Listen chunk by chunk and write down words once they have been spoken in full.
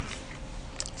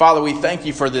Father, we thank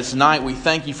you for this night. We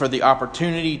thank you for the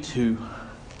opportunity to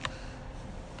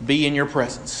be in your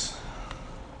presence.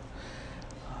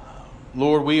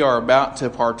 Lord, we are about to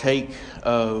partake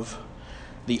of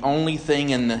the only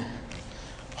thing in the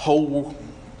whole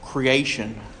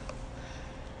creation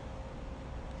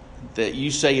that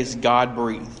you say is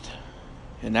God-breathed,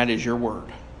 and that is your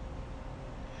word.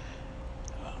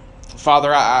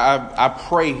 Father, I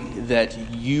pray that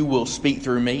you will speak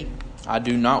through me. I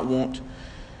do not want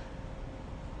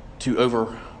to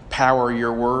overpower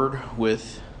your word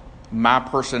with my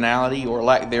personality or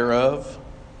lack thereof.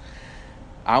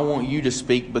 I want you to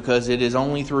speak because it is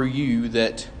only through you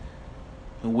that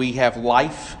we have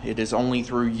life. It is only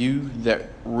through you that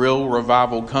real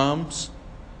revival comes.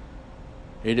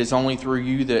 It is only through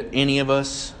you that any of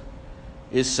us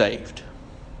is saved.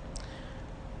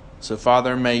 So,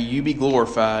 Father, may you be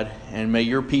glorified and may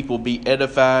your people be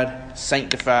edified,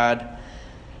 sanctified,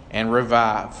 and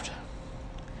revived.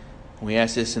 We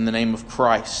ask this in the name of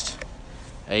Christ.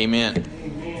 Amen.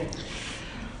 Amen.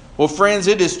 Well, friends,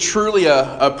 it is truly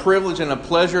a privilege and a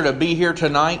pleasure to be here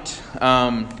tonight,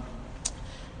 to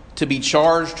be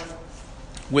charged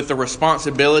with the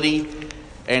responsibility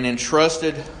and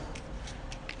entrusted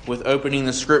with opening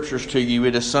the Scriptures to you.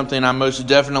 It is something I most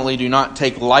definitely do not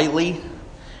take lightly.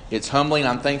 It's humbling.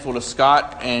 I'm thankful to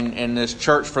Scott and this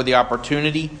church for the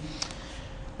opportunity.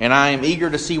 And I am eager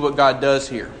to see what God does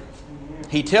here.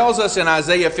 He tells us in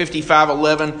Isaiah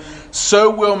 55:11,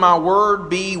 "So will my word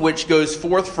be which goes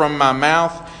forth from my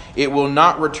mouth. It will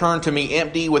not return to me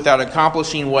empty, without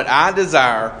accomplishing what I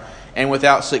desire and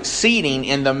without succeeding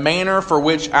in the manner for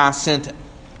which I sent it."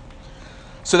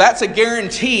 So that's a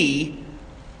guarantee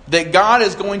that God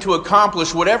is going to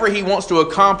accomplish whatever He wants to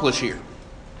accomplish here.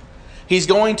 He's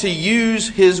going to use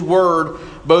His word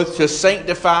both to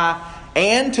sanctify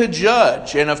and to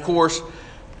judge. And of course,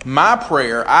 my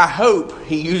prayer, I hope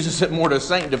He uses it more to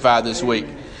sanctify this week.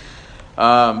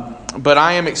 But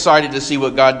I am excited to see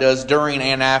what God does during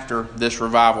and after this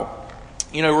revival.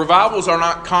 You know, revivals are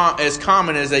not as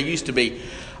common as they used to be.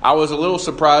 I was a little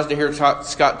surprised to hear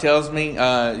Scott tells me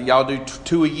y'all do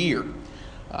 2 a year.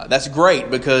 That's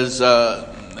great because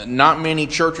not many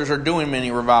churches are doing many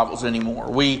revivals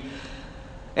anymore.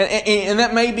 And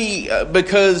that may be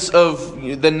because of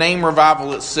the name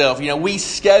revival itself. You know, we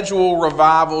schedule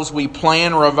revivals, we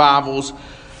plan revivals,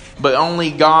 but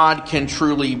only God can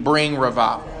truly bring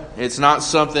revival. It's not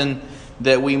something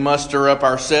that we muster up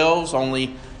ourselves.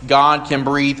 Only God can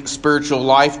breathe spiritual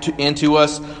life into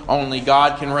us. Only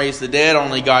God can raise the dead.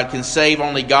 Only God can save.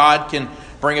 Only God can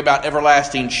bring about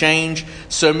everlasting change.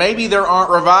 So maybe there aren't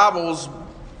revivals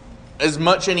as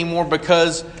much anymore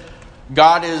because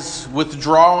God is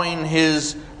withdrawing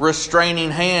His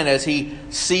restraining hand as He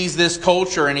sees this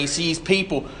culture and He sees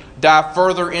people dive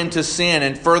further into sin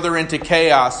and further into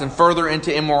chaos and further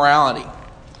into immorality.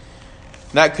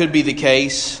 That could be the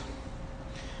case.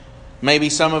 Maybe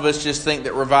some of us just think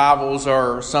that revivals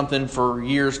are something for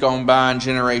years gone by and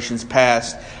generations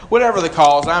past. Whatever the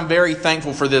cause, I'm very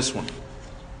thankful for this one.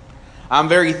 I'm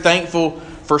very thankful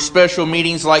for special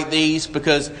meetings like these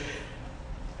because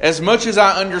as much as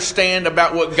I understand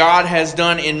about what God has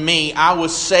done in me, I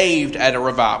was saved at a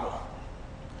revival.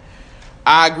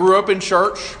 I grew up in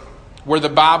church where the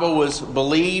Bible was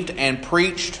believed and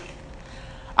preached.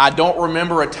 I don't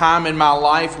remember a time in my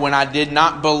life when I did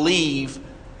not believe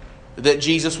that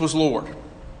Jesus was Lord,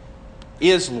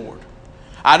 is Lord.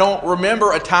 I don't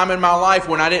remember a time in my life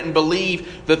when I didn't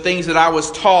believe the things that I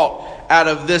was taught out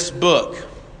of this book.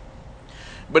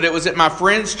 But it was at my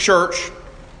friend's church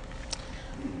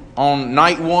on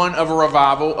night one of a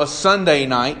revival, a Sunday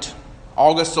night,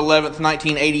 August 11th,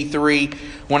 1983,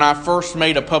 when I first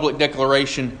made a public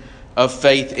declaration of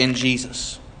faith in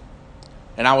Jesus.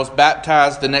 And I was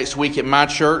baptized the next week at my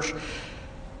church.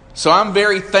 So I'm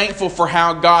very thankful for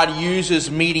how God uses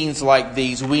meetings like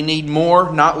these. We need more,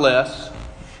 not less.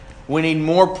 We need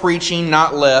more preaching,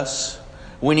 not less.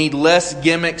 We need less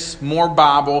gimmicks, more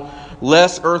Bible,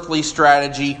 less earthly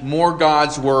strategy, more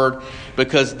God's Word,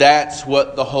 because that's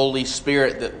what the Holy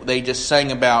Spirit that they just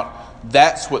sang about,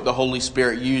 that's what the Holy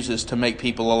Spirit uses to make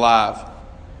people alive,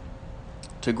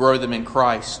 to grow them in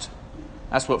Christ.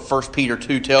 That's what 1 Peter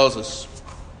 2 tells us.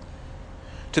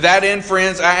 To that end,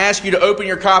 friends, I ask you to open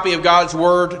your copy of God's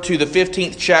Word to the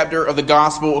 15th chapter of the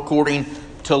Gospel according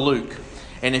to Luke.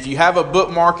 And if you have a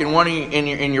bookmark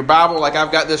in your Bible, like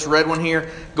I've got this red one here,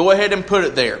 go ahead and put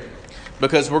it there.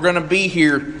 Because we're going to be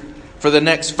here for the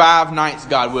next 5 nights,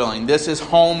 God willing. This is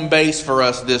home base for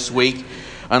us this week,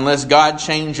 unless God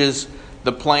changes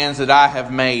the plans that I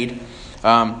have made.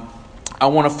 I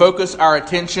want to focus our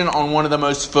attention on one of the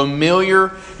most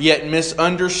familiar yet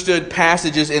misunderstood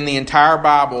passages in the entire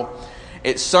Bible.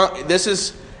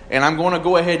 And I'm going to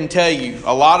go ahead and tell you,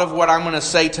 a lot of what I'm going to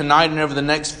say tonight and over the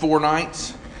next 4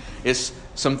 nights is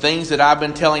some things that I've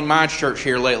been telling my church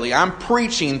here lately. I'm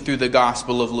preaching through the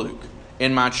Gospel of Luke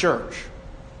in my church.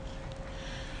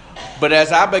 But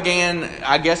as I began,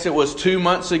 I guess it was 2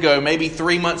 months ago, maybe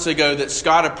 3 months ago, that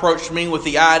Scott approached me with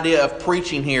the idea of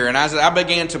preaching here. And as I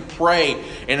began to pray,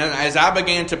 and as I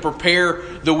began to prepare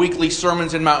the weekly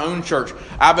sermons in my own church,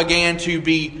 I began to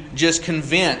be just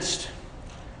convinced,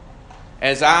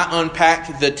 as I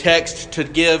unpacked the text to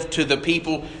give to the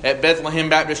people at Bethlehem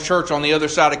Baptist Church on the other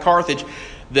side of Carthage,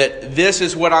 that this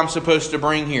is what I'm supposed to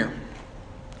bring here.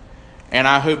 And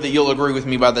I hope that you'll agree with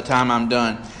me by the time I'm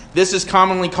done. This is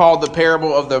commonly called the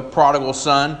parable of the prodigal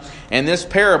son. And this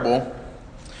parable,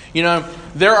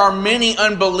 there are many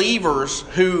unbelievers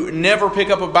who never pick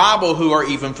up a Bible who are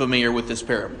even familiar with this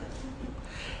parable.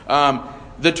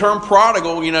 The term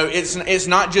prodigal, it's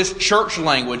not just church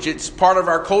language. It's part of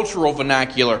our cultural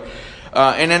vernacular.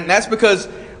 And that's because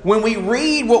when we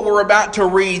read what we're about to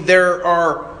read, there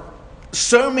are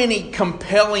so many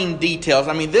compelling details.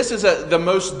 I mean, this is the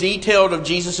most detailed of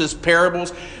Jesus'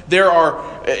 parables. There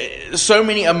are so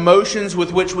many emotions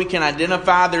with which we can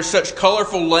identify. There's such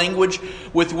colorful language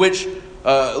with which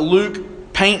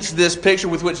Luke paints this picture,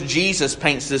 with which Jesus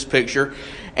paints this picture.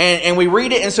 And we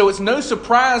read it, and so it's no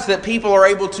surprise that people are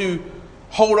able to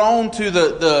hold on to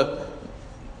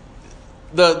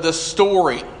the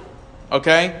story.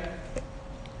 Okay?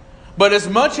 But as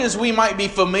much as we might be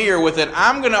familiar with it,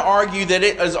 I'm going to argue that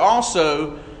it is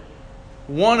also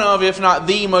one of, if not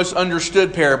the most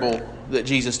understood parable that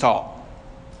Jesus taught.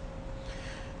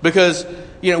 Because,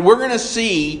 we're going to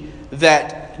see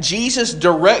that Jesus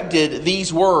directed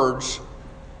these words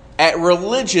at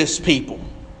religious people.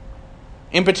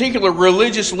 In particular,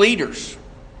 religious leaders.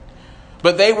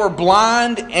 But they were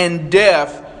blind and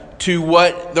deaf to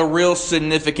what the real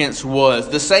significance was.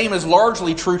 The same is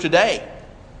largely true today.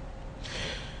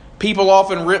 People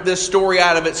often rip this story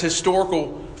out of its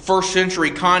historical first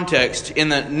century context, in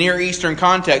the Near Eastern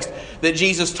context that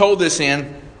Jesus told this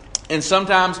in. And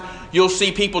sometimes you'll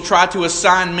see people try to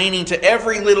assign meaning to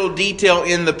every little detail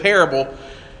in the parable,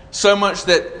 so much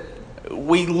that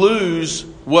we lose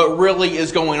what really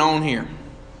is going on here.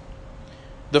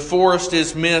 The forest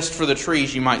is missed for the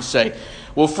trees, you might say.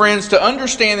 Well, friends, to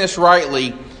understand this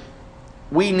rightly,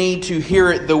 we need to hear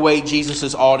it the way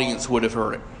Jesus' audience would have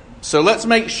heard it. So let's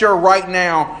make sure right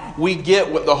now we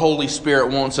get what the Holy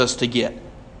Spirit wants us to get.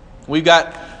 We've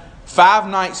got 5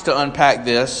 nights to unpack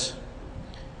this,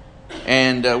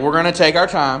 and we're going to take our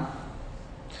time.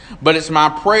 But it's my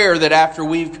prayer that after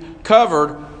we've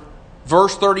covered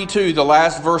verse 32, the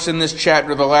last verse in this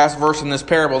chapter, the last verse in this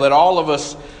parable, that all of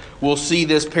us will see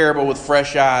this parable with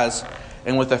fresh eyes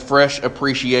and with a fresh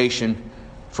appreciation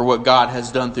for what God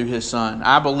has done through His Son.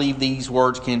 I believe these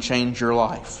words can change your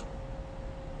life.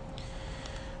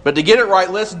 But to get it right,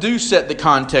 let's set the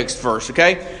context first,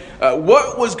 okay?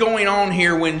 What was going on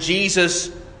here when Jesus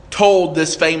told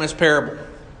this famous parable?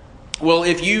 Well,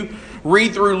 if you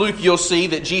read through Luke, you'll see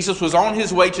that Jesus was on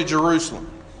His way to Jerusalem.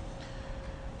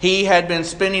 He had been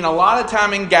spending a lot of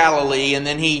time in Galilee, and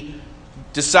then He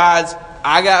decides,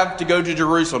 I got to go to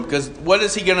Jerusalem, because what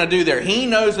is He going to do there? He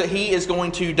knows that He is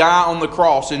going to die on the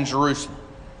cross in Jerusalem.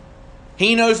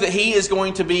 He knows that He is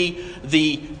going to be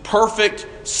the perfect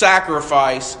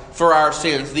sacrifice for our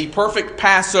sins, the perfect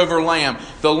Passover lamb,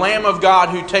 the Lamb of God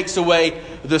who takes away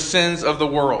the sins of the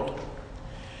world.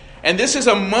 And this is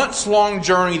a months-long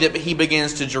journey that He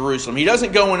begins to Jerusalem. He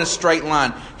doesn't go in a straight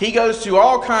line. He goes to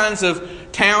all kinds of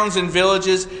towns and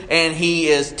villages, and He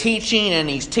is teaching, and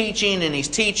He's teaching, and He's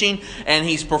teaching, and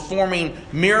He's performing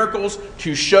miracles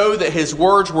to show that His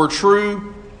words were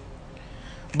true.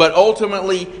 But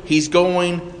ultimately, He's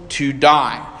going to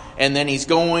die. And then He's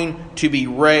going to be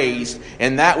raised.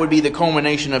 And that would be the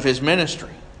culmination of His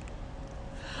ministry.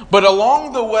 But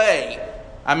along the way,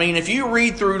 if you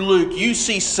read through Luke, you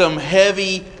see some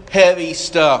heavy, heavy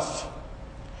stuff.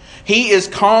 He is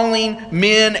calling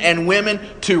men and women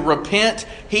to repent.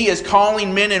 He is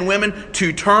calling men and women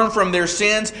to turn from their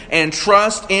sins and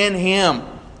trust in Him.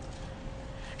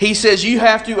 He says you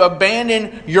have to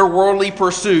abandon your worldly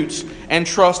pursuits and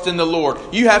trust in the Lord.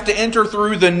 You have to enter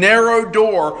through the narrow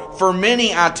door, for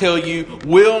many, I tell you,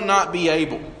 will not be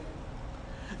able.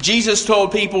 Jesus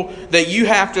told people that you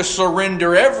have to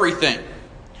surrender everything.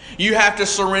 You have to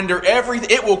surrender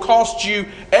everything. It will cost you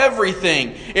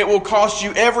everything. It will cost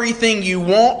you everything you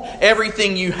want,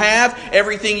 everything you have,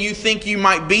 everything you think you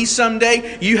might be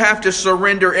someday. You have to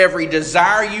surrender every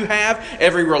desire you have,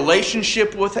 every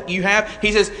relationship you have.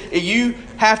 He says, you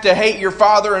have to hate your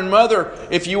father and mother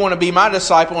if you want to be my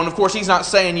disciple. And of course, he's not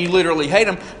saying you literally hate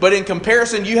them, but in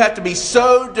comparison, you have to be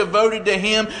so devoted to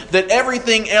him that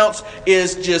everything else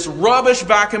is just rubbish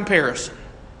by comparison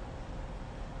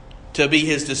to be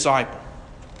his disciple.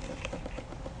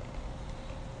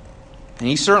 And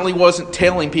he certainly wasn't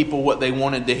telling people what they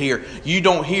wanted to hear. You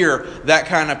don't hear that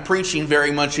kind of preaching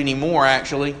very much anymore,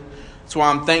 actually. That's why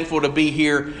I'm thankful to be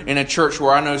here in a church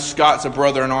where I know Scott's a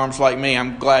brother in arms like me.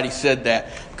 I'm glad he said that,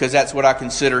 because that's what I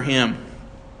consider him.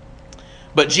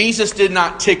 But Jesus did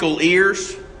not tickle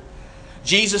ears.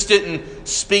 Jesus didn't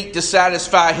speak to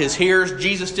satisfy his hearers.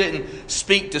 Jesus didn't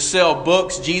speak to sell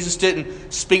books. Jesus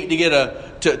didn't speak to get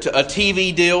a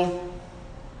TV deal.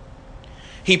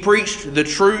 He preached the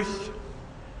truth.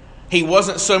 He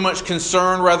wasn't so much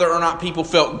concerned whether or not people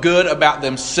felt good about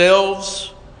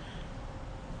themselves.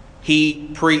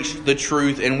 He preached the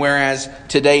truth. And whereas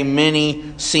today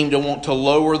many seem to want to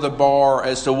lower the bar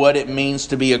as to what it means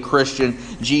to be a Christian,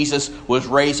 Jesus was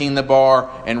raising the bar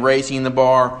and raising the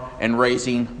bar and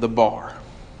raising the bar,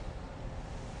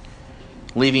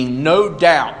 leaving no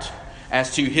doubt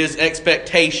as to his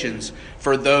expectations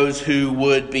for those who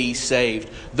would be saved,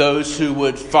 those who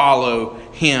would follow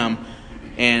him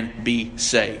and be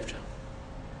saved.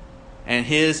 And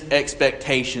his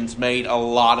expectations made a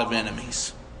lot of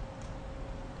enemies.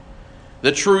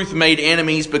 The truth made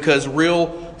enemies because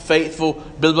real, faithful,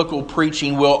 biblical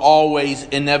preaching will always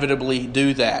inevitably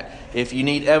do that. If you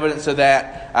need evidence of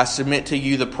that, I submit to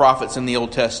you the prophets in the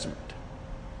Old Testament.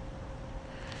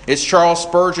 It's Charles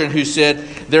Spurgeon who said,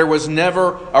 there was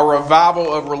never a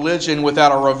revival of religion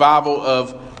without a revival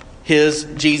of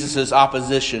Jesus'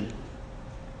 opposition.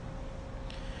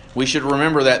 We should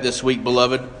remember that this week,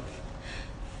 beloved.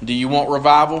 Do you want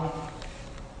revival?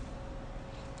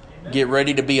 Get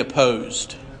ready to be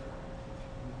opposed.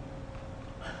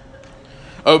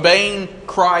 Obeying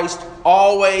Christ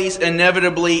always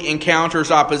inevitably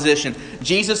encounters opposition.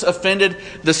 Jesus offended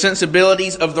the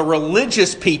sensibilities of the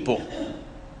religious people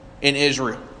in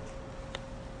Israel.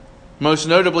 Most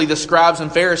notably the scribes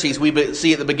and Pharisees we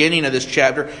see at the beginning of this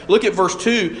chapter. Look at verse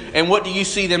 2, and what do you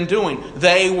see them doing?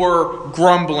 They were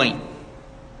grumbling.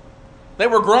 They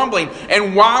were grumbling.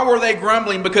 And why were they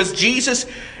grumbling? Because Jesus,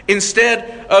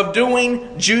 instead of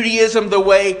doing Judaism the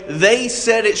way they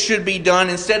said it should be done,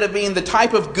 instead of being the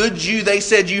type of good Jew they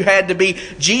said you had to be,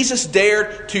 Jesus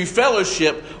dared to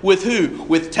fellowship with who?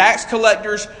 With tax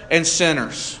collectors and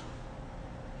sinners.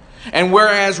 And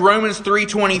whereas Romans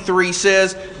 3:23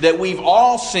 says that we've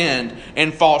all sinned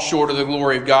and fall short of the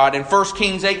glory of God, and 1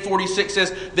 Kings 8:46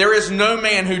 says there is no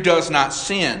man who does not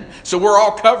sin. So we're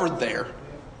all covered there.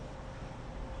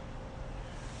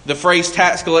 The phrase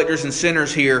tax collectors and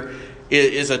sinners here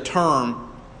is a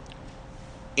term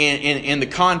in the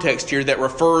context here that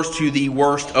refers to the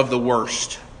worst of the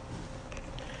worst.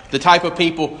 The type of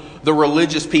people the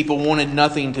religious people wanted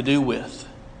nothing to do with.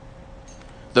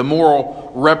 The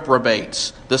moral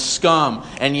reprobates, the scum.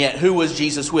 And yet who was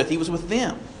Jesus with? He was with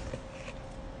them.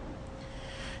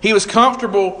 He was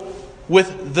comfortable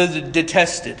with the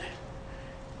detested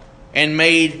and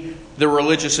made the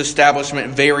religious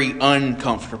establishment very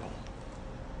uncomfortable.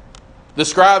 The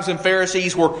scribes and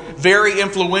Pharisees were very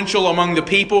influential among the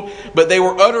people, but they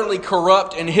were utterly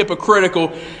corrupt and hypocritical,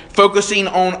 focusing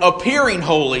on appearing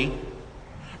holy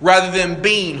rather than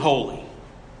being holy.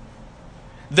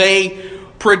 They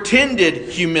pretended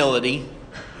humility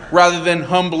rather than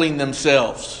humbling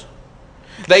themselves.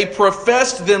 They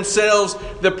professed themselves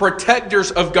the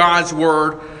protectors of God's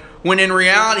Word, when in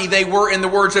reality they were, in the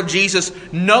words of Jesus,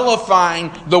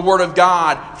 nullifying the Word of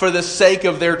God for the sake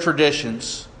of their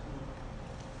traditions.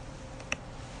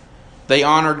 They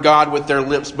honored God with their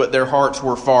lips, but their hearts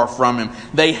were far from Him.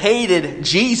 They hated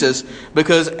Jesus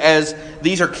because, as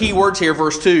these are key words here,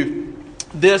 verse 2,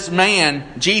 this man,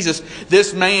 Jesus,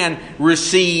 this man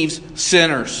receives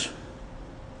sinners.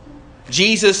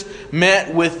 Jesus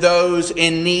met with those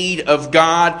in need of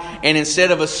God, and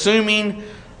instead of assuming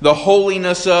the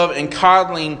holiness of and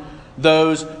coddling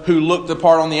those who looked the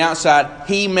part on the outside,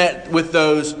 He met with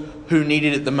those who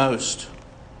needed it the most.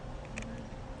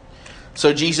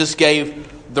 So Jesus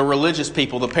gave the religious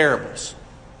people the parables.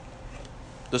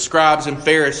 The scribes and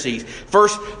Pharisees.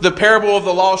 First, the parable of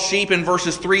the lost sheep in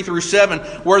verses 3 through 7,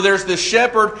 where there's the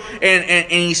shepherd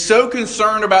and he's so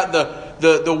concerned about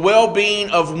the well-being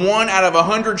of one out of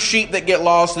 100 sheep that get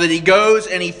lost that he goes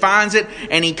and he finds it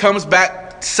and he comes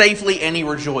back safely and he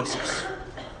rejoices.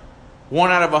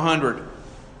 1 out of 100.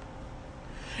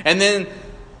 And then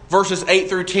verses 8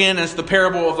 through 10 is the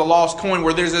parable of the lost coin,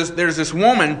 where there's this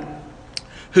woman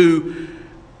who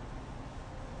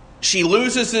she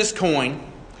loses this coin,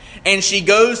 and she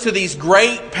goes to these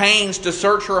great pains to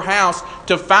search her house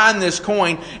to find this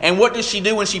coin. And what does she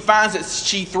do when she finds it?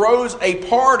 She throws a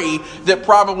party that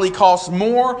probably costs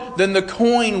more than the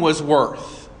coin was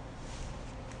worth.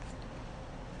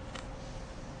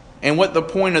 And what the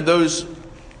point of those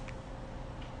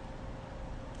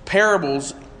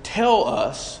parables tell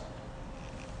us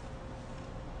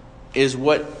is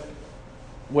what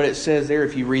it says there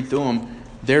if you read through them.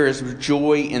 There is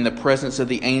joy in the presence of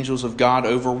the angels of God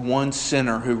over one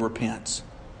sinner who repents.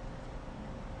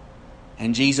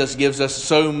 And Jesus gives us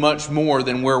so much more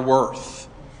than we're worth.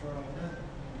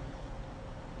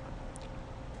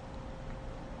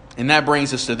 And that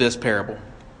brings us to this parable.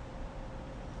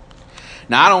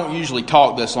 Now, I don't usually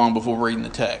talk this long before reading the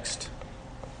text.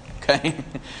 Okay?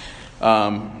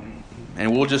 And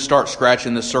we'll just start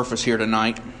scratching the surface here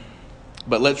tonight.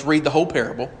 But let's read the whole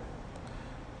parable.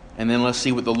 And then let's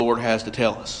see what the Lord has to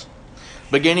tell us.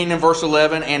 Beginning in verse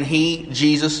 11, and he,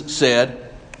 Jesus,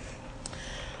 said,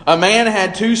 a man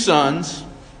had 2 sons.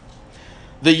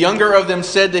 The younger of them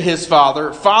said to his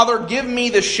father, Father, give me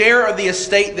the share of the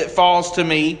estate that falls to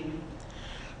me.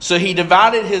 So he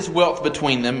divided his wealth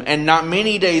between them, and not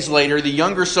many days later the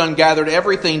younger son gathered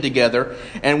everything together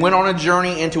and went on a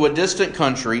journey into a distant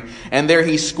country, and there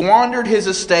he squandered his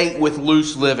estate with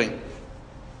loose living.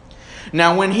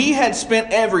 Now when he had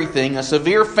spent everything, a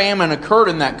severe famine occurred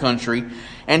in that country,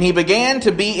 and he began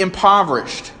to be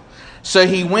impoverished. So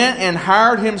he went and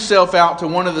hired himself out to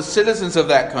one of the citizens of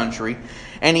that country,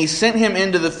 and he sent him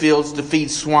into the fields to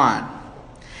feed swine.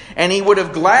 And he would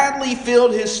have gladly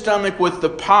filled his stomach with the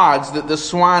pods that the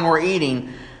swine were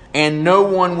eating, and no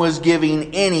one was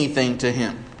giving anything to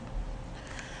him.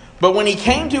 But when he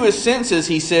came to his senses,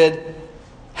 he said,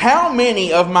 how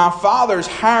many of my father's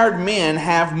hired men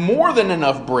have more than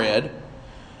enough bread,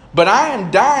 but I am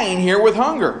dying here with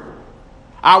hunger?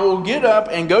 I will get up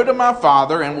and go to my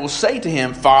father and will say to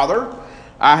him, Father,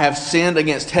 I have sinned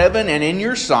against heaven and in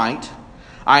your sight.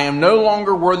 I am no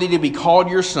longer worthy to be called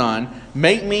your son.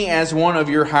 Make me as one of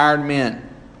your hired men.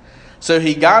 So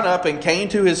he got up and came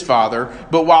to his father,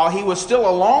 but while he was still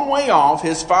a long way off,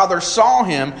 his father saw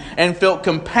him and felt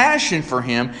compassion for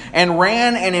him and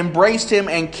ran and embraced him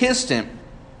and kissed him.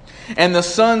 And the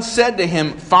son said to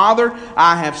him, Father,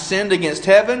 I have sinned against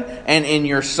heaven and in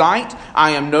your sight.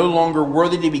 I am no longer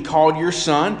worthy to be called your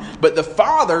son. But the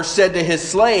father said to his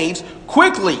slaves,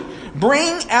 quickly,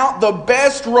 bring out the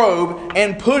best robe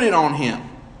and put it on him.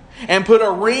 And put a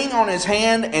ring on his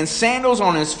hand and sandals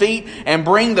on his feet, and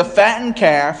bring the fattened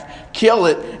calf, kill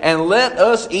it, and let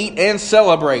us eat and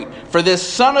celebrate. For this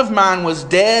son of mine was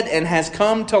dead and has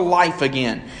come to life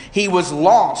again. He was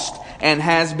lost and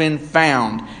has been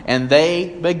found. And they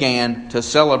began to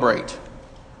celebrate.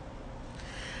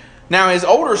 Now his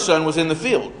older son was in the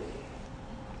field.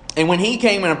 And when he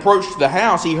came and approached the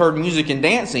house, he heard music and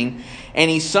dancing.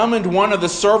 And he summoned one of the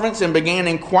servants and began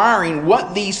inquiring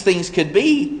what these things could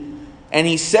be. And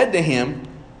he said to him,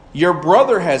 your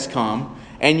brother has come,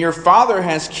 and your father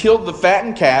has killed the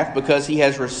fattened calf, because he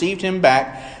has received him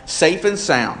back safe and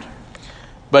sound.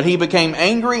 But he became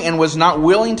angry and was not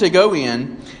willing to go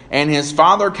in. And his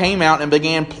father came out and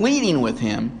began pleading with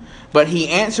him. But he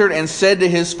answered and said to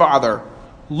his father,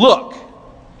 look,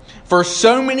 for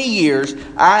so many years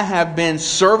I have been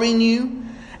serving you,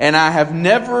 and I have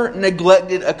never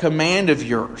neglected a command of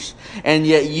yours. And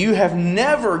yet you have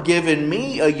never given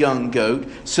me a young goat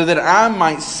so that I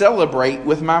might celebrate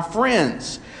with my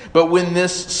friends. But when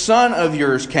this son of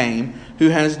yours came, who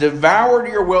has devoured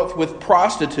your wealth with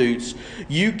prostitutes,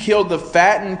 you killed the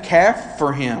fattened calf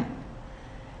for him.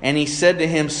 And he said to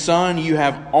him, Son, you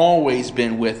have always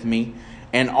been with me,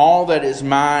 and all that is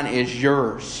mine is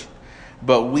yours.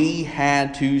 But we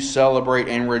had to celebrate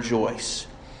and rejoice.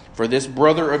 For this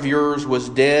brother of yours was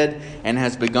dead and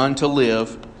has begun to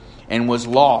live, and was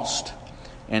lost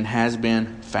and has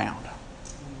been found.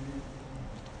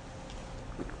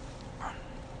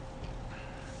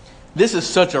 This is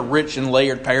such a rich and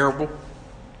layered parable.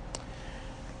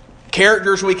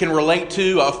 Characters we can relate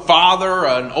to, a father,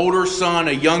 an older son,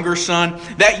 a younger son.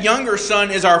 That younger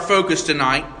son is our focus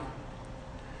tonight.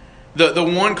 The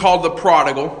one called the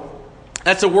prodigal.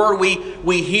 That's a word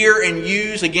we hear and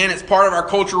use. Again, it's part of our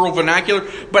cultural vernacular.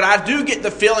 But I do get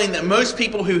the feeling that most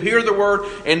people who hear the word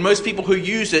and most people who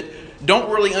use it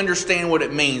don't really understand what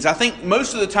it means. I think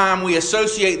most of the time we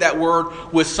associate that word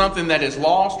with something that is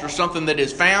lost, or something that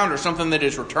is found, or something that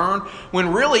is returned,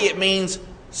 when really it means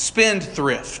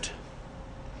spendthrift.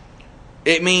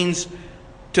 It means,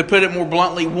 to put it more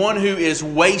bluntly, one who is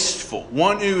wasteful,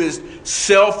 one who is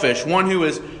selfish, one who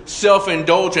is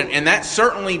self-indulgent. And that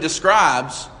certainly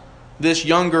describes this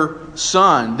younger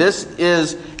son.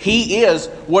 He is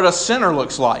what a sinner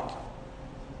looks like.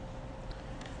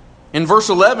 In verse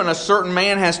 11, a certain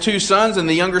man has 2 sons, and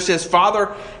the younger says, "Father,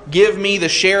 give me the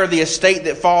share of the estate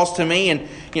that falls to me." And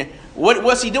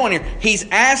what's he doing here? He's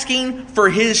asking for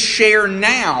his share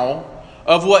now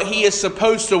of what he is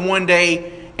supposed to one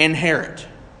day inherit.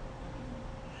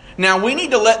 Now, we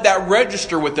need to let that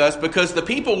register with us, because the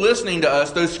people listening to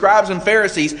us, those scribes and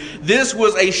Pharisees, this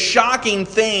was a shocking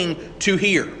thing to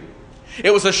hear.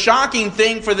 It was a shocking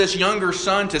thing for this younger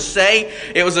son to say.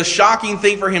 It was a shocking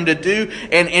thing for him to do,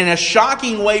 and in a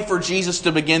shocking way for Jesus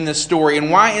to begin this story. And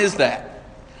why is that?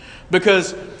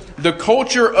 Because the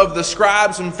culture of the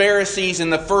scribes and Pharisees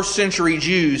and the first century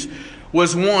Jews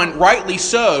was one, rightly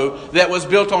so, that was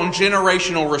built on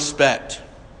generational respect.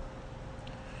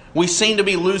 We seem to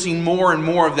be losing more and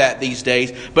more of that these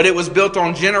days, but it was built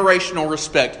on generational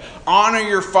respect. Honor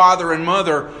your father and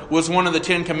mother was one of the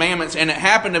 10 commandments, and it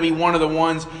happened to be one of the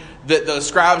ones that the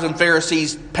scribes and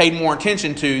Pharisees paid more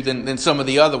attention to than some of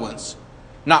the other ones.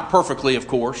 Not perfectly, of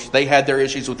course. They had their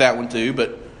issues with that one too,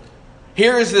 but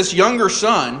here is this younger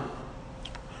son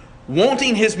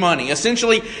wanting his money.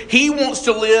 Essentially, he wants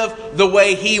to live the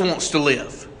way he wants to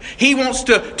live. He wants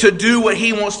to do what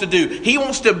he wants to do. He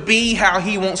wants to be how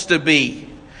he wants to be.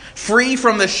 Free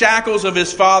from the shackles of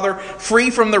his father. Free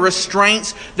from the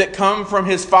restraints that come from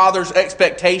his father's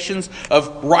expectations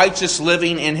of righteous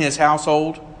living in his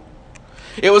household.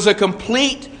 It was a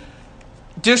complete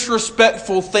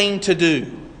disrespectful thing to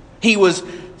do. He was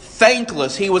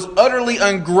thankless. He was utterly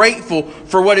ungrateful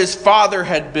for what his father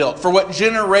had built, for what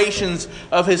generations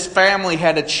of his family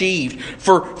had achieved,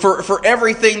 for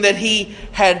everything that he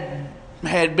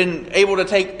had been able to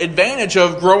take advantage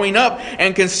of growing up.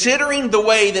 And considering the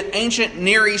way that ancient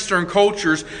Near Eastern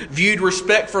cultures viewed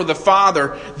respect for the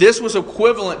father, this was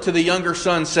equivalent to the younger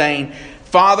son saying,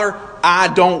 "Father, I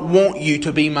don't want you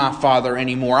to be my father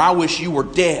anymore. I wish you were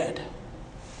dead."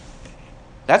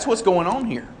 That's what's going on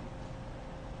here.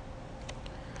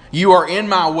 You are in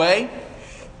my way.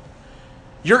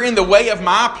 You're in the way of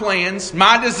my plans,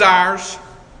 my desires.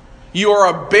 You are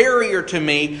a barrier to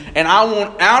me, and I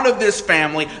want out of this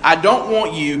family. I don't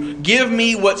want you. Give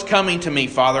me what's coming to me,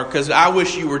 Father, because I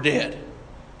wish you were dead.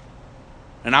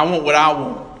 And I want what I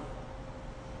want.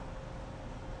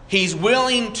 He's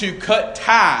willing to cut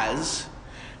ties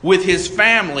with his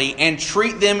family and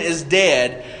treat them as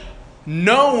dead,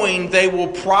 knowing they will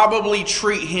probably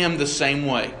treat him the same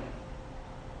way.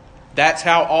 That's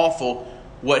how awful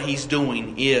what he's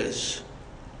doing is.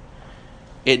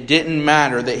 It didn't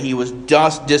matter that he was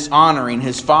just dishonoring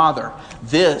his father.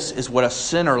 This is what a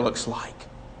sinner looks like.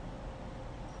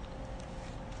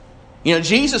 You know,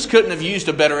 Jesus couldn't have used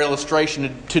a better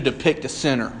illustration to depict a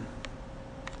sinner,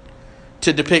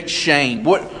 to depict shame.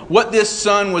 What this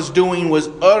son was doing was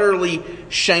utterly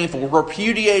shameful,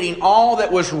 repudiating all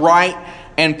that was right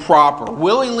and proper,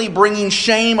 willingly bringing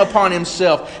shame upon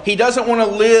himself. He doesn't want to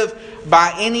live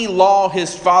by any law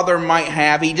his father might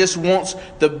have. He just wants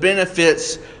the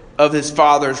benefits of his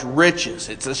father's riches.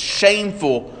 It's a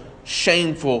shameful,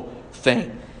 shameful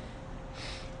thing.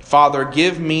 Father,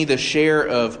 give me the share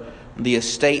of the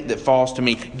estate that falls to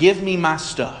me. Give me my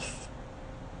stuff.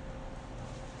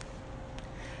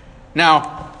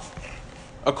 Now,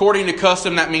 according to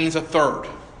custom, that means a third.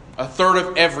 A third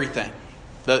of everything.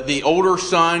 The older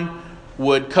son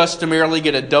would customarily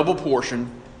get a double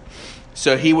portion,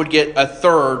 so he would get a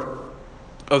third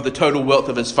of the total wealth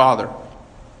of his father,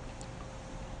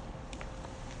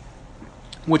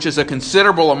 which is a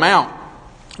considerable amount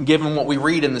given what we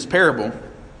read in this parable.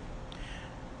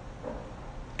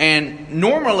 And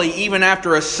normally, even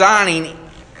after assigning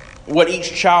what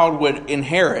each child would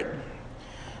inherit,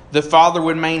 the father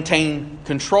would maintain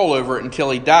control over it until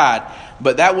he died.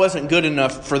 But that wasn't good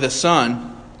enough for the son.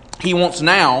 He wants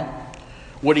now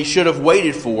what he should have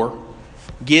waited for.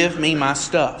 Give me my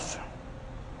stuff.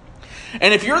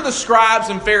 And if you're the scribes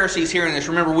and Pharisees hearing this,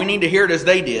 remember, we need to hear it as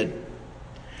they did.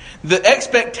 The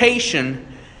expectation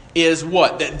is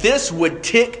what? That this would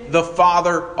tick the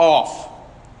father off.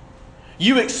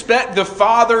 You expect the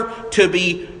father to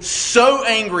be so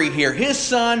angry here. His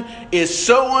son is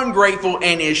so ungrateful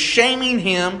and is shaming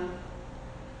him,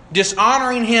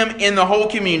 dishonoring him in the whole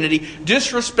community,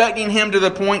 disrespecting him to the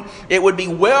point it would be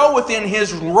well within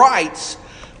his rights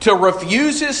to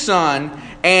refuse his son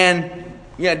and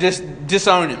just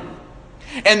disown him.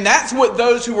 And that's what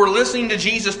those who were listening to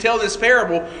Jesus tell this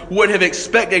parable would have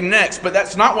expected next. But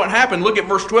that's not what happened. Look at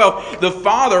verse 12. The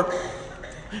father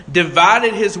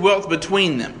divided his wealth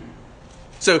between them.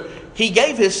 So he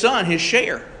gave his son his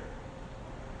share.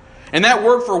 And that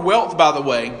word for wealth, by the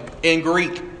way, in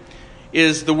Greek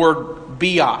is the word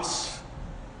bios.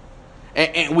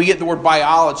 And we get the word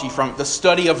biology from it, the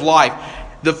study of life.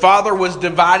 The father was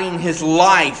dividing his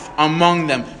life among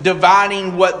them,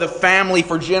 dividing what the family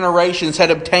for generations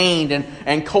had obtained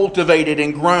and cultivated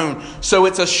and grown. So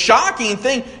it's a shocking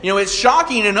thing. It's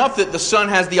shocking enough that the son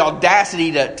has the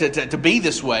audacity to be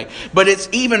this way. But it's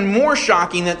even more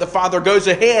shocking that the father goes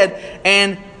ahead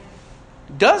and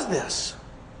does this.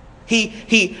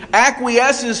 He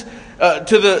acquiesces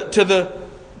to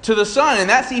the son, and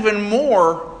that's even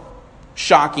more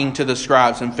shocking to the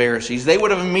scribes and Pharisees. They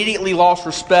would have immediately lost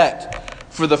respect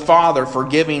for the father for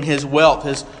giving his wealth,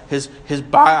 his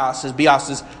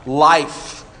bios,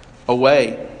 life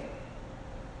away.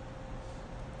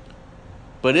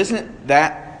 But isn't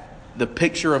that the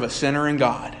picture of a sinner in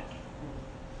God?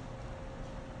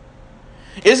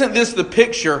 Isn't this the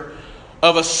picture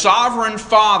of a sovereign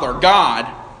Father,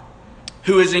 God,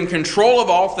 who is in control of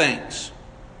all things?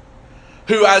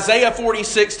 Who Isaiah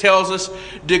 46 tells us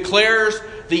declares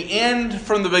the end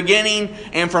from the beginning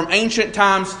and from ancient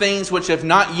times things which have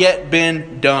not yet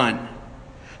been done.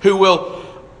 Who will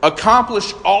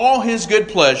accomplish all His good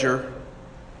pleasure,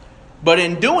 but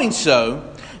in doing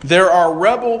so, there are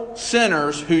rebel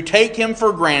sinners who take Him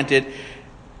for granted,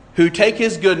 who take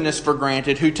His goodness for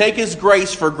granted, who take His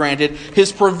grace for granted,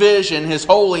 His provision, His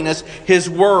holiness, His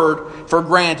word for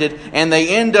granted, and they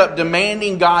end up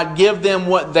demanding God give them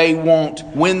what they want,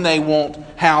 when they want,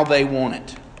 how they want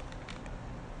it.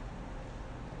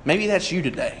 Maybe that's you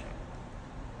today.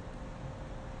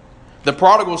 The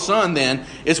prodigal son, then,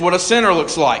 is what a sinner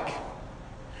looks like.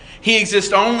 He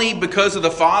exists only because of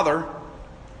the Father.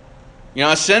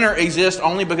 A sinner exists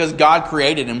only because God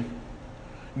created him.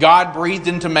 God breathed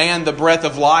into man the breath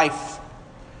of life.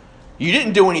 You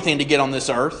didn't do anything to get on this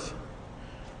earth.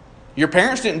 Your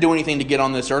parents didn't do anything to get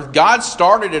on this earth. God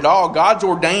started it all. God's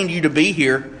ordained you to be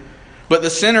here. But the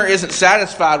sinner isn't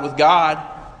satisfied with God.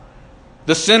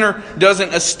 The sinner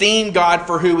doesn't esteem God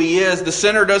for who He is. The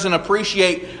sinner doesn't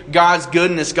appreciate God's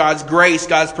goodness, God's grace,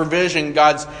 God's provision,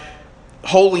 God's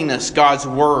holiness, God's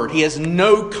word. He has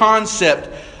no concept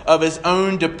of his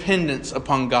own dependence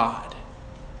upon God.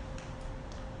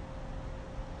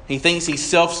 He thinks he's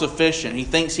self-sufficient. He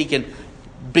thinks he can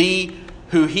be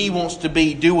who he wants to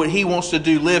be, do what he wants to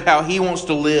do, live how he wants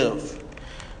to live.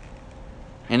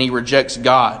 And he rejects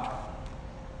God.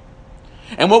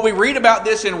 And what we read about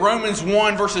this in Romans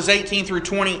 1 verses 18 through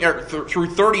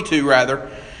 32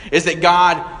 is that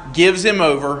God gives him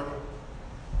over.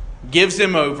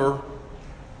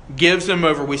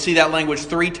 We see that language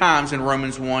 3 times in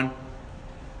Romans 1.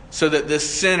 So that this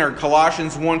sinner,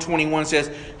 Colossians 1:21 says,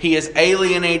 he is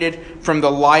alienated from the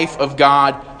life of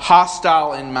God,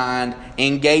 hostile in mind,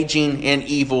 engaging in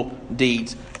evil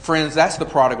deeds. Friends, that's the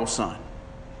prodigal son.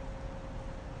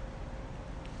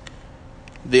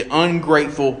 The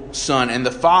ungrateful son. And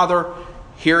the father,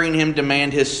 hearing him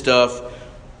demand his stuff,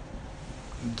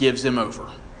 gives him over.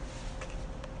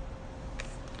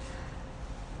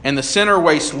 And the sinner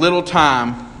wastes little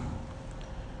time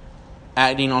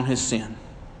acting on his sin.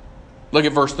 Look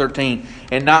at verse 13.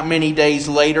 And not many days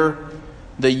later,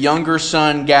 the younger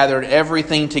son gathered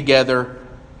everything together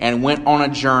and went on a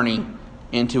journey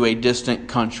into a distant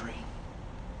country.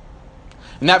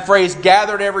 And that phrase,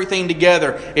 gathered everything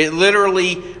together, it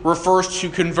literally refers to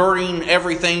converting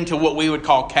everything to what we would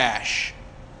call cash.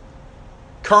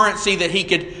 Currency that he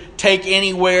could take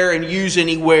anywhere and use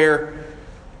anywhere.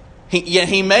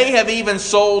 He may have even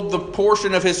sold the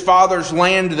portion of his father's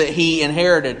land that he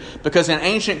inherited. Because in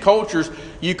ancient cultures,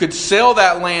 you could sell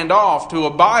that land off to a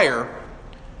buyer,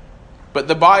 but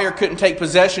the buyer couldn't take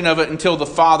possession of it until the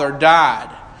father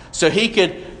died. So he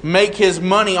could make his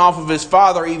money off of his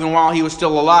father even while he was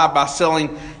still alive by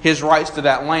selling his rights to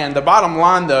that land. The bottom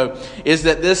line, though, is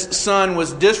that this son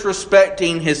was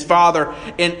disrespecting his father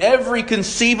in every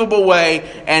conceivable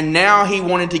way, and now he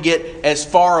wanted to get as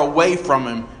far away from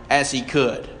him as he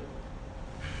could.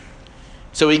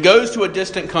 So he goes to a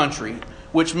distant country,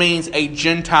 which means a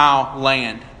Gentile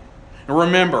land. And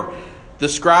remember, the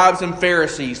scribes and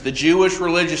Pharisees, the Jewish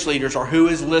religious leaders, are who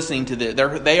is listening to this.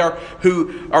 They are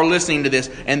who are listening to this,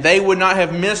 and they would not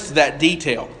have missed that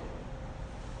detail.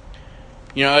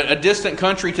 You know, a distant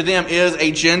country to them is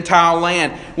a Gentile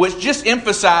land, which just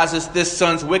emphasizes this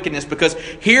son's wickedness, because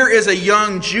here is a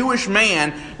young Jewish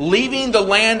man leaving the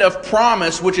land of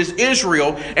promise, which is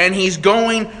Israel, and he's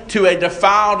going to a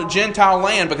defiled Gentile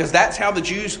land, because that's how the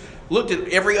Jews looked at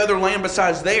every other land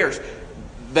besides theirs.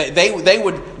 They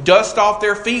would dust off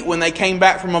their feet when they came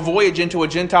back from a voyage into a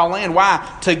Gentile land.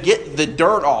 Why? To get the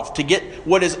dirt off, to get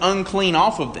what is unclean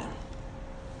off of them.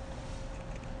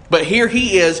 But here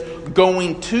he is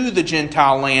going to the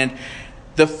Gentile land.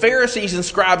 The Pharisees and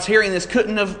scribes hearing this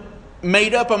couldn't have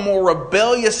made up a more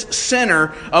rebellious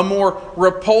sinner, a more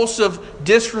repulsive,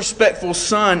 disrespectful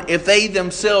son if they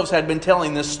themselves had been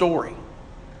telling this story.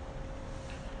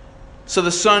 So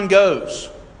the son goes.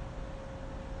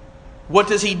 What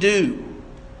does he do?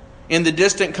 In the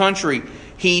distant country,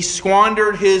 he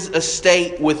squandered his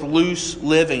estate with loose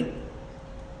living.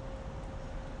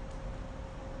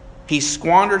 He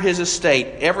squandered his estate,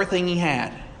 everything he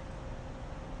had,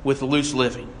 with loose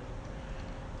living.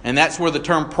 And that's where the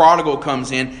term prodigal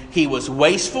comes in. He was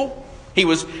wasteful. He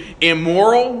was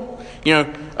immoral.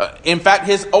 In fact,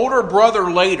 his older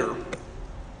brother later,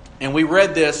 and we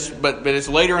read this, but it's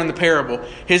later in the parable,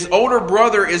 his older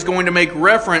brother is going to make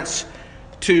reference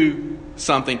to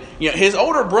something. His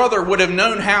older brother would have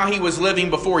known how he was living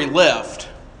before he left.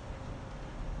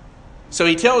 So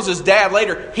he tells his dad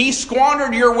later, he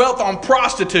squandered your wealth on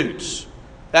prostitutes.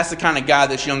 That's the kind of guy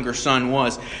this younger son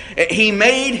was. He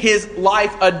made his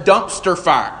life a dumpster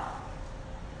fire.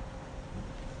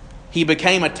 He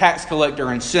became a tax collector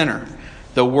and sinner,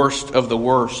 the worst of the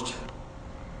worst.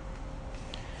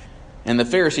 And the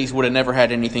Pharisees would have never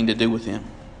had anything to do with him.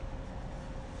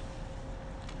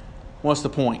 What's the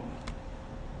point?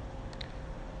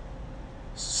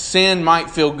 Sin might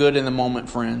feel good in the moment,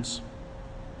 friends.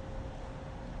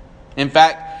 In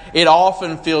fact, it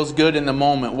often feels good in the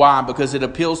moment. Why? Because it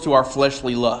appeals to our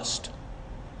fleshly lust.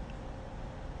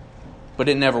 But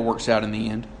it never works out in the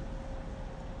end.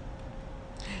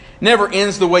 Never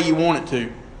ends the way you want it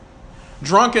to.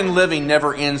 Drunken living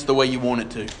never ends the way you want it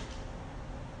to.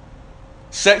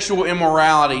 Sexual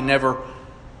immorality never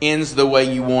ends the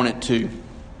way you want it to.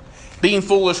 Being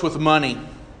foolish with money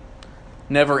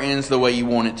never ends the way you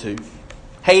want it to.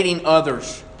 Hating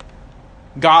others,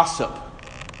 gossip,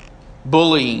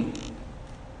 bullying.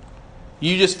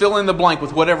 You just fill in the blank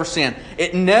with whatever sin.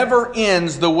 It never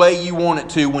ends the way you want it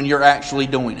to when you're actually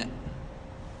doing it.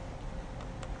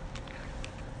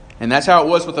 And that's how it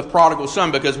was with the prodigal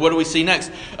son, because what do we see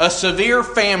next? A severe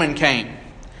famine came.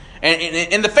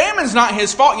 And the famine's not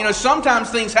his fault.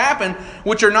 Sometimes things happen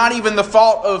which are not even the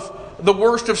fault of the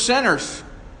worst of sinners.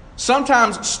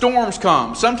 Sometimes storms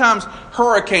come. Sometimes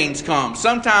hurricanes come.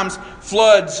 Sometimes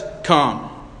floods come.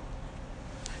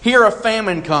 Here a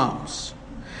famine comes.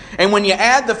 And when you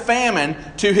add the famine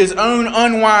to his own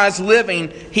unwise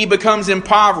living, he becomes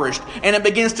impoverished. And it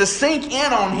begins to sink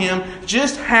in on him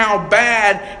just how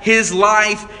bad his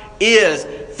life is.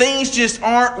 Things just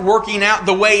aren't working out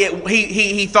the way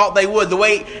he thought they would, the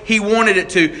way he wanted it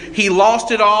to. He lost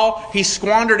it all. He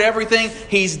squandered everything.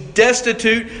 He's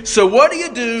destitute. So what do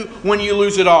you do when you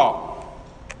lose it all?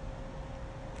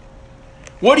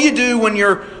 What do you do when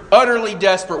you're utterly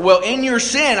desperate? Well, in your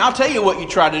sin, I'll tell you what you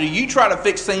try to do. You try to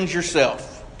fix things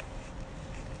yourself.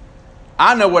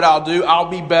 I know what I'll do. I'll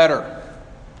be better.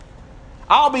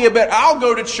 I'll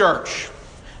go to church.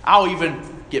 I'll even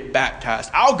get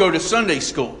baptized. I'll go to Sunday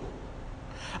school.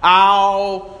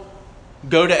 I'll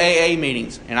go to AA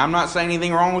meetings. And I'm not saying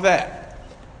anything wrong with that.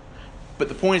 But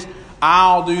the point is,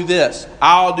 I'll do this.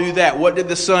 I'll do that. What did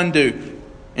the son do?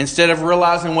 Instead of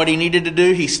realizing what he needed to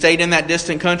do, he stayed in that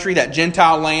distant country, that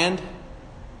Gentile land.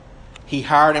 He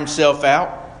hired himself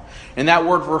out. And that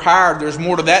word for hired, there's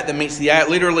more to that than meets the eye. It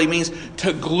literally means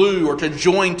to glue or to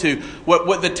join to.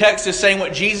 What the text is saying,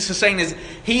 what Jesus is saying is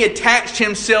he attached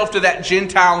himself to that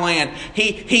Gentile land.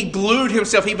 He glued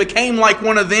himself. He became like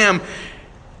one of them.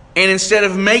 And instead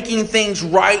of making things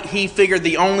right, he figured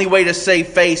the only way to save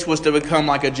face was to become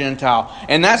like a Gentile.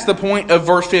 And that's the point of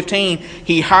verse 15.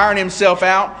 He hired himself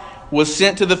out, was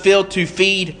sent to the field to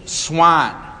feed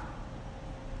swine.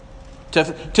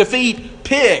 To feed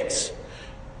pigs.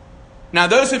 Now,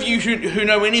 those of you who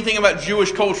know anything about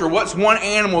Jewish culture, what's one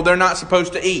animal they're not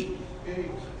supposed to eat?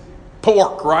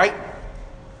 Pork, right?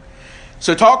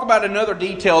 So talk about another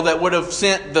detail that would have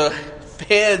sent the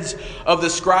heads of the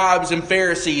scribes and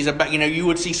Pharisees about, you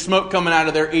would see smoke coming out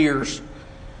of their ears.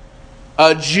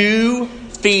 A Jew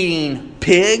feeding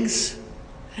pigs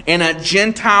in a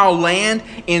Gentile land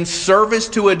in service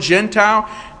to a Gentile.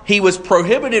 He was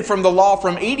prohibited from the law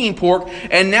from eating pork,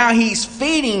 and now he's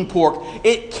feeding pork.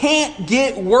 It can't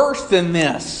get worse than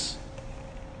this.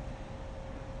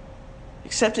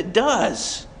 Except it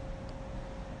does.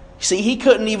 See, he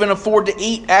couldn't even afford to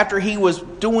eat after he was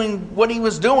doing what he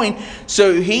was doing,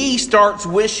 so he starts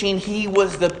wishing he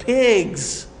was the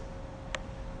pigs.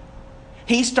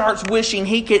 He starts wishing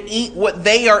he could eat what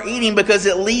they are eating because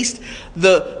at least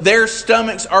their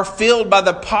stomachs are filled by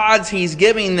the pods he's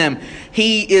giving them.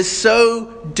 He is so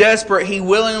desperate, he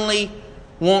willingly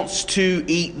wants to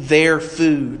eat their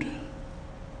food.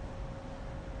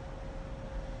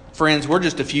 Friends, we're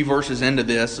just a few verses into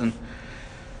this, and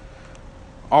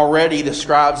already the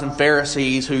scribes and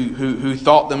Pharisees who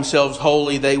thought themselves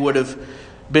holy, they would have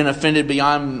been offended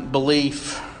beyond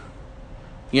belief.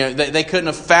 They couldn't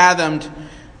have fathomed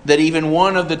that even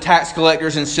one of the tax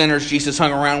collectors and sinners Jesus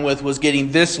hung around with was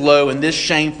getting this low and this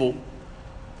shameful.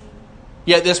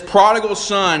 Yet this prodigal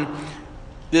son,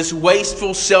 this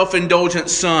wasteful, self-indulgent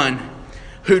son,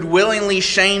 who'd willingly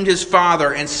shamed his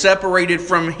father and separated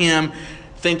from him,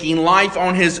 thinking life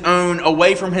on his own,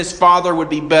 away from his father, would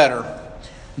be better.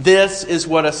 This is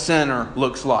what a sinner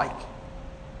looks like.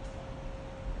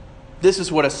 This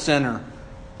is what a sinner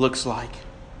looks like.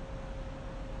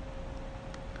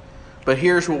 But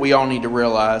here's what we all need to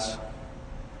realize.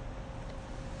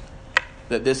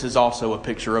 That this is also a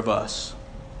picture of us.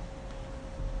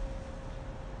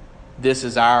 This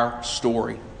is our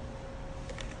story.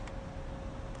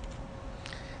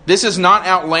 This is not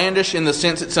outlandish in the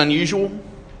sense it's unusual.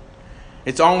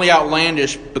 It's only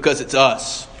outlandish because it's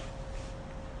us.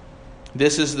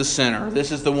 This is the sinner.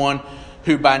 This is the one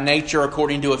who by nature,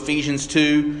 according to Ephesians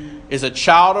 2, is a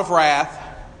child of wrath,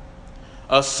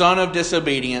 a son of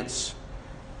disobedience,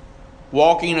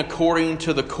 walking according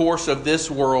to the course of this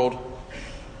world.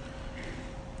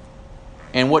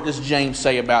 And what does James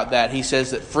say about that? He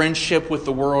says that friendship with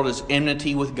the world is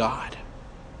enmity with God.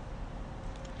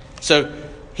 So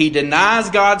he denies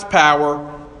God's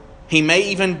power. He may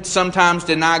even sometimes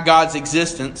deny God's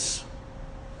existence.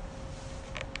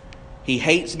 He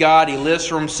hates God. He lives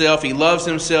for himself. He loves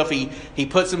himself. He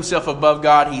puts himself above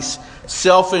God. He's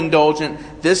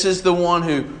self-indulgent. This is the one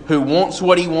who wants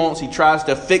what he wants. He tries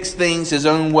to fix things his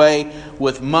own way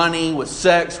with money, with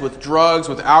sex, with drugs,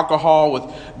 with alcohol, with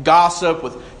gossip,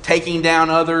 with taking down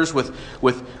others, with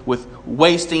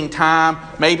wasting time,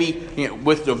 maybe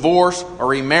with divorce or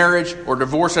remarriage or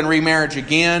divorce and remarriage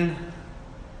again.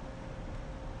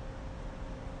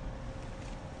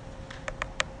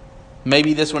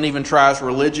 Maybe this one even tries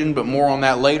religion, but more on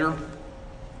that later.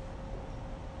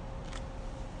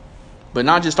 But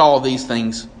not just all of these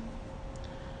things.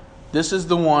 This is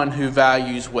the one who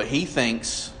values what he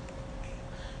thinks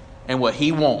and what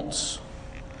he wants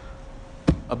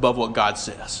above what God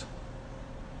says.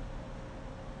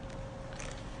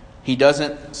 He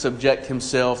doesn't subject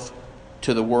himself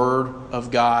to the Word of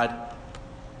God.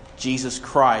 Jesus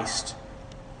Christ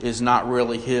is not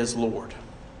really his Lord.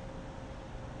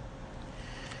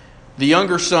 The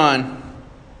younger son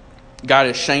got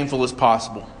as shameful as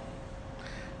possible.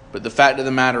 But the fact of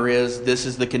the matter is, this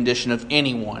is the condition of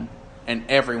anyone and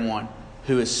everyone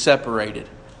who is separated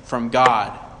from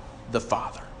God the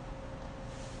Father.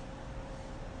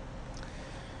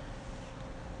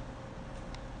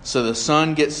 So the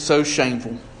son gets so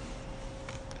shameful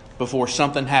before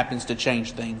something happens to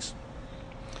change things.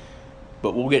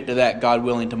 But we'll get to that, God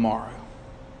willing, tomorrow.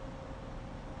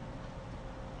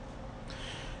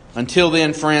 Until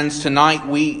then, friends, tonight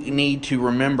we need to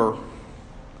remember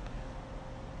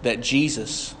that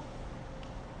Jesus,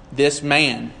 this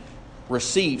man,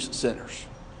 receives sinners.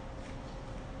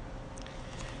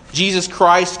 Jesus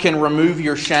Christ can remove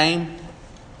your shame.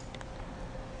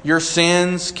 Your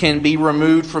sins can be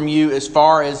removed from you as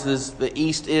far as the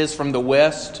east is from the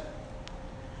west.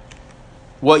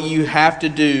 What you have to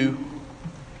do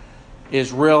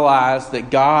is realize that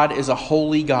God is a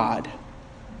holy God.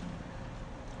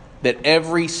 That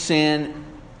every sin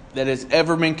that has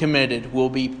ever been committed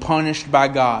will be punished by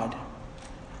God.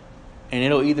 And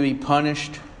it'll either be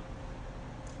punished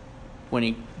when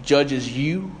He judges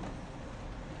you,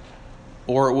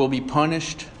 or it will be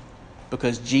punished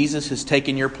because Jesus has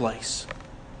taken your place.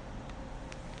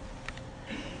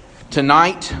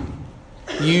 Tonight,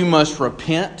 you must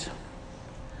repent.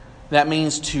 That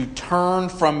means to turn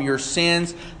from your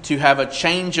sins, to have a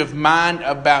change of mind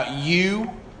about you.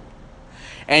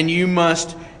 And you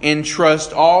must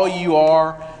entrust all you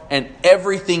are and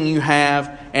everything you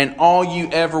have and all you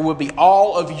ever will be,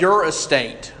 all of your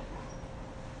estate,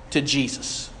 to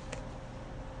Jesus.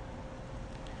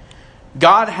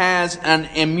 God has an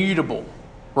immutable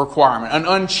requirement, an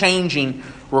unchanging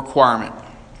requirement.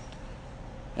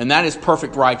 And that is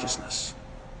perfect righteousness.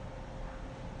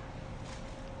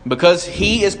 Because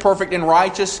He is perfect and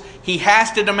righteous, He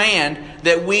has to demand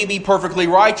that we be perfectly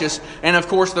righteous. And of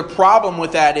course, the problem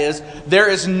with that is, there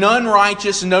is none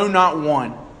righteous, no, not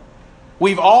one.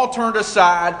 We've all turned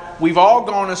aside. We've all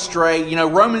gone astray. You know,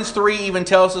 Romans 3 even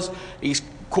tells us,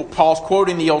 Paul's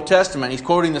quoting the Old Testament. He's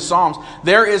quoting the Psalms.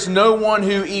 There is no one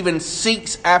who even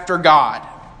seeks after God.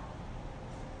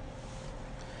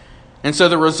 And so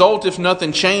the result, if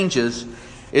nothing changes,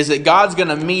 is that God's going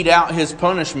to mete out His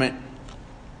punishment.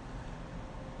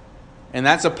 And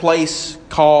that's a place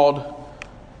called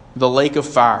the lake of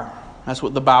fire. That's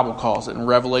what the Bible calls it in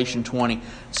Revelation 20.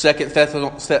 2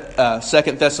 Thessalonians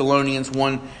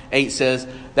 1:8 says,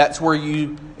 that's where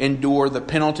you endure the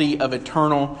penalty of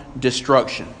eternal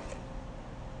destruction.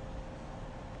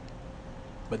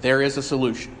 But there is a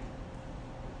solution.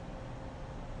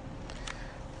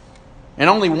 And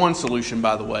only one solution,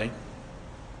 by the way.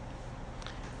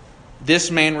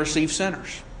 This man received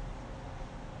sinners.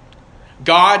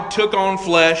 God took on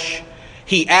flesh.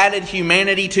 He added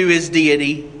humanity to His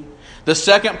deity. The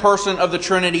second person of the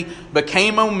Trinity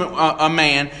became a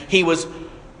man. He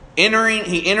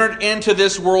entered into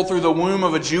this world through the womb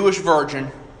of a Jewish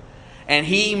virgin, and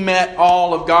He met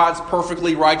all of God's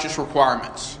perfectly righteous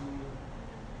requirements.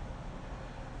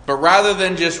 But rather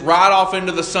than just ride off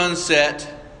into the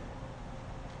sunset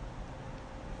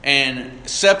and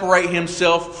separate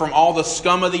Himself from all the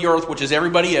scum of the earth, which is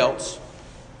everybody else,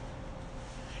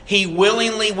 He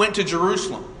willingly went to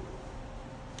Jerusalem.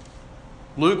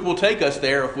 Luke will take us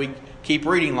there if we keep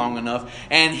reading long enough.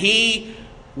 And He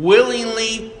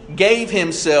willingly gave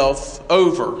Himself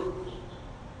over.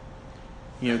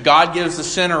 You know, God gives the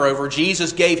sinner over.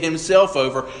 Jesus gave Himself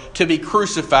over to be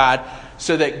crucified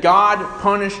so that God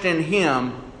punished in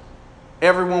Him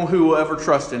everyone who will ever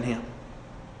trust in Him.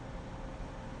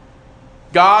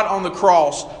 God on the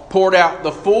cross poured out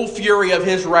the full fury of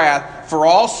His wrath for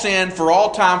all sin, for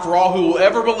all time, for all who will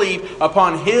ever believe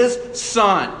upon His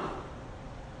Son.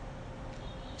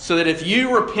 So that if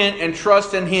you repent and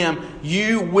trust in Him,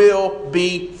 you will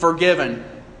be forgiven.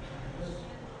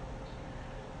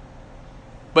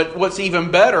 But what's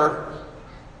even better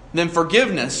than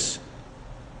forgiveness,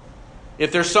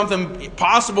 if there's something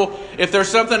possible, if there's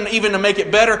something even to make it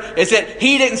better, is that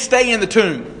He didn't stay in the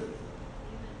tomb.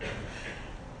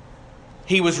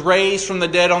 He was raised from the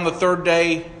dead on the third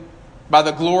day by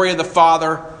the glory of the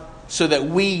Father so that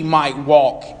we might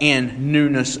walk in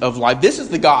newness of life. This is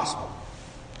the gospel.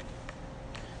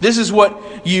 This is what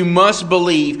you must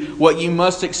believe, what you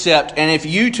must accept. And if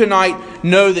you tonight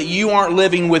know that you aren't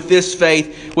living with this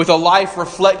faith, with a life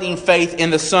reflecting faith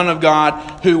in the Son of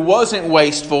God, who wasn't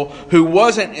wasteful, who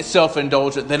wasn't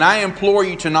self-indulgent, then I implore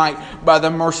you tonight, by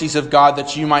the mercies of God,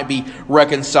 that you might be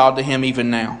reconciled to Him even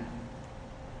now.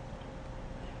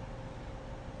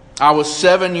 I was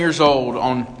 7 years old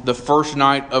on the first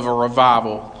night of a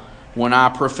revival when I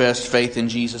professed faith in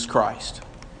Jesus Christ.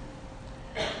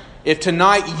 If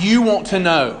tonight you want to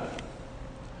know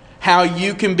how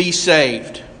you can be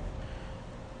saved,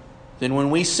 then when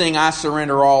we sing I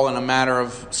Surrender All in a matter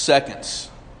of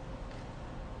seconds,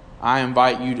 I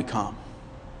invite you to come.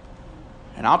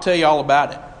 And I'll tell you all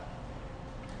about it.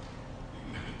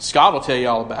 Scott will tell you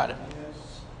all about it.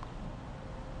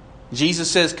 Jesus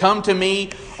says, "Come to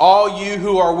me, all you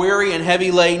who are weary and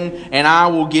heavy laden, and I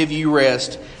will give you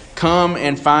rest." Come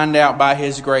and find out by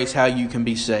His grace how you can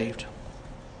be saved.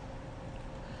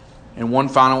 And one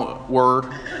final word.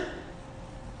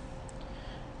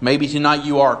 Maybe tonight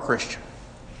you are a Christian.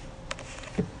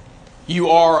 You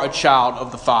are a child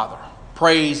of the Father.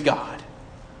 Praise God.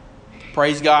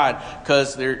 Praise God,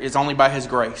 because it's only by His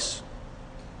grace.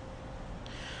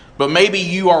 But maybe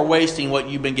you are wasting what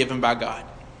you've been given by God.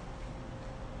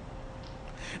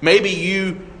 Maybe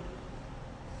you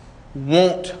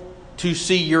want to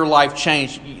see your life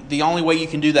change. The only way you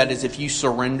can do that is if you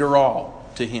surrender all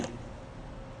to Him.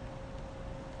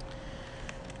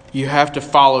 You have to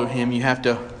follow Him. You have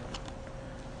to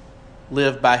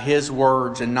live by His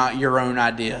words and not your own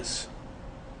ideas.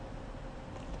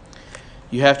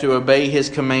 You have to obey His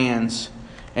commands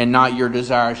and not your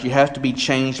desires. You have to be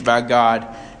changed by God.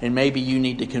 And maybe you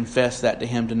need to confess that to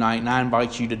Him tonight. And I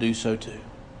invite you to do so too.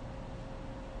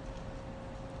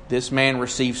 This man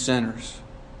received sinners.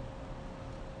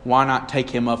 Why not take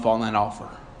him up on that offer?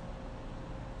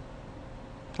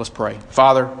 Let's pray.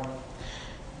 Father,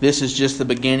 this is just the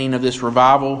beginning of this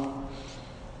revival.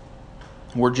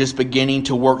 We're just beginning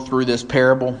to work through this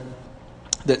parable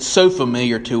that's so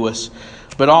familiar to us,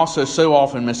 but also so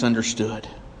often misunderstood.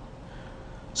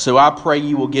 So I pray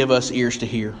you will give us ears to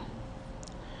hear.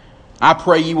 I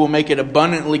pray you will make it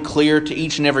abundantly clear to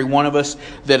each and every one of us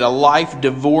that a life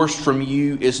divorced from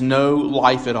you is no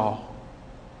life at all.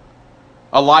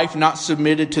 A life not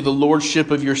submitted to the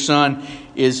lordship of your Son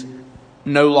is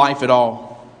no life at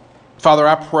all. Father,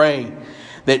 I pray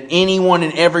that anyone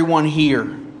and everyone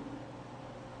here,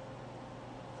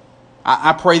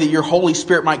 I pray that your Holy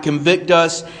Spirit might convict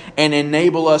us and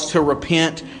enable us to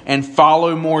repent and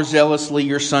follow more zealously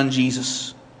your Son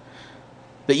Jesus.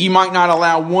 That you might not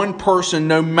allow one person,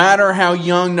 no matter how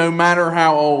young, no matter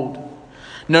how old,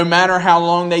 no matter how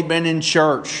long they've been in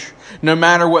church, no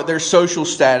matter what their social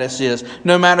status is,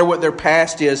 no matter what their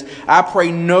past is, I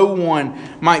pray no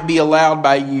one might be allowed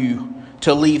by you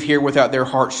to leave here without their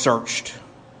heart searched.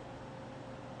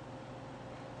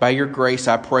 By your grace,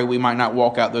 I pray we might not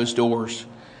walk out those doors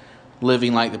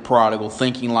living like the prodigal,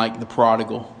 thinking like the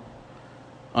prodigal,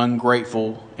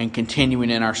 ungrateful, and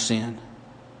continuing in our sin.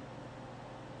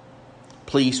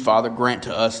 Please, Father, grant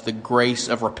to us the grace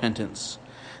of repentance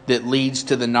that leads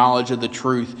to the knowledge of the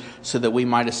truth so that we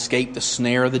might escape the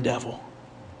snare of the devil.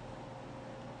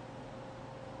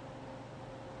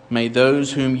 May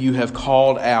those whom you have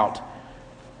called out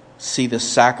see the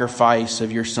sacrifice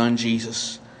of your Son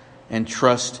Jesus and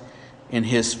trust in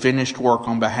His finished work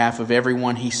on behalf of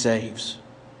everyone He saves,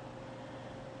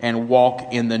 and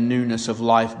walk in the newness of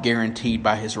life guaranteed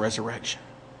by His resurrection.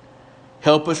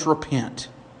 Help us repent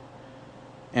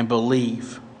and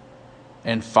believe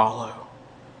and follow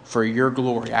for your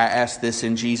glory. I ask this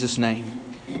in Jesus' name.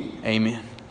 Amen.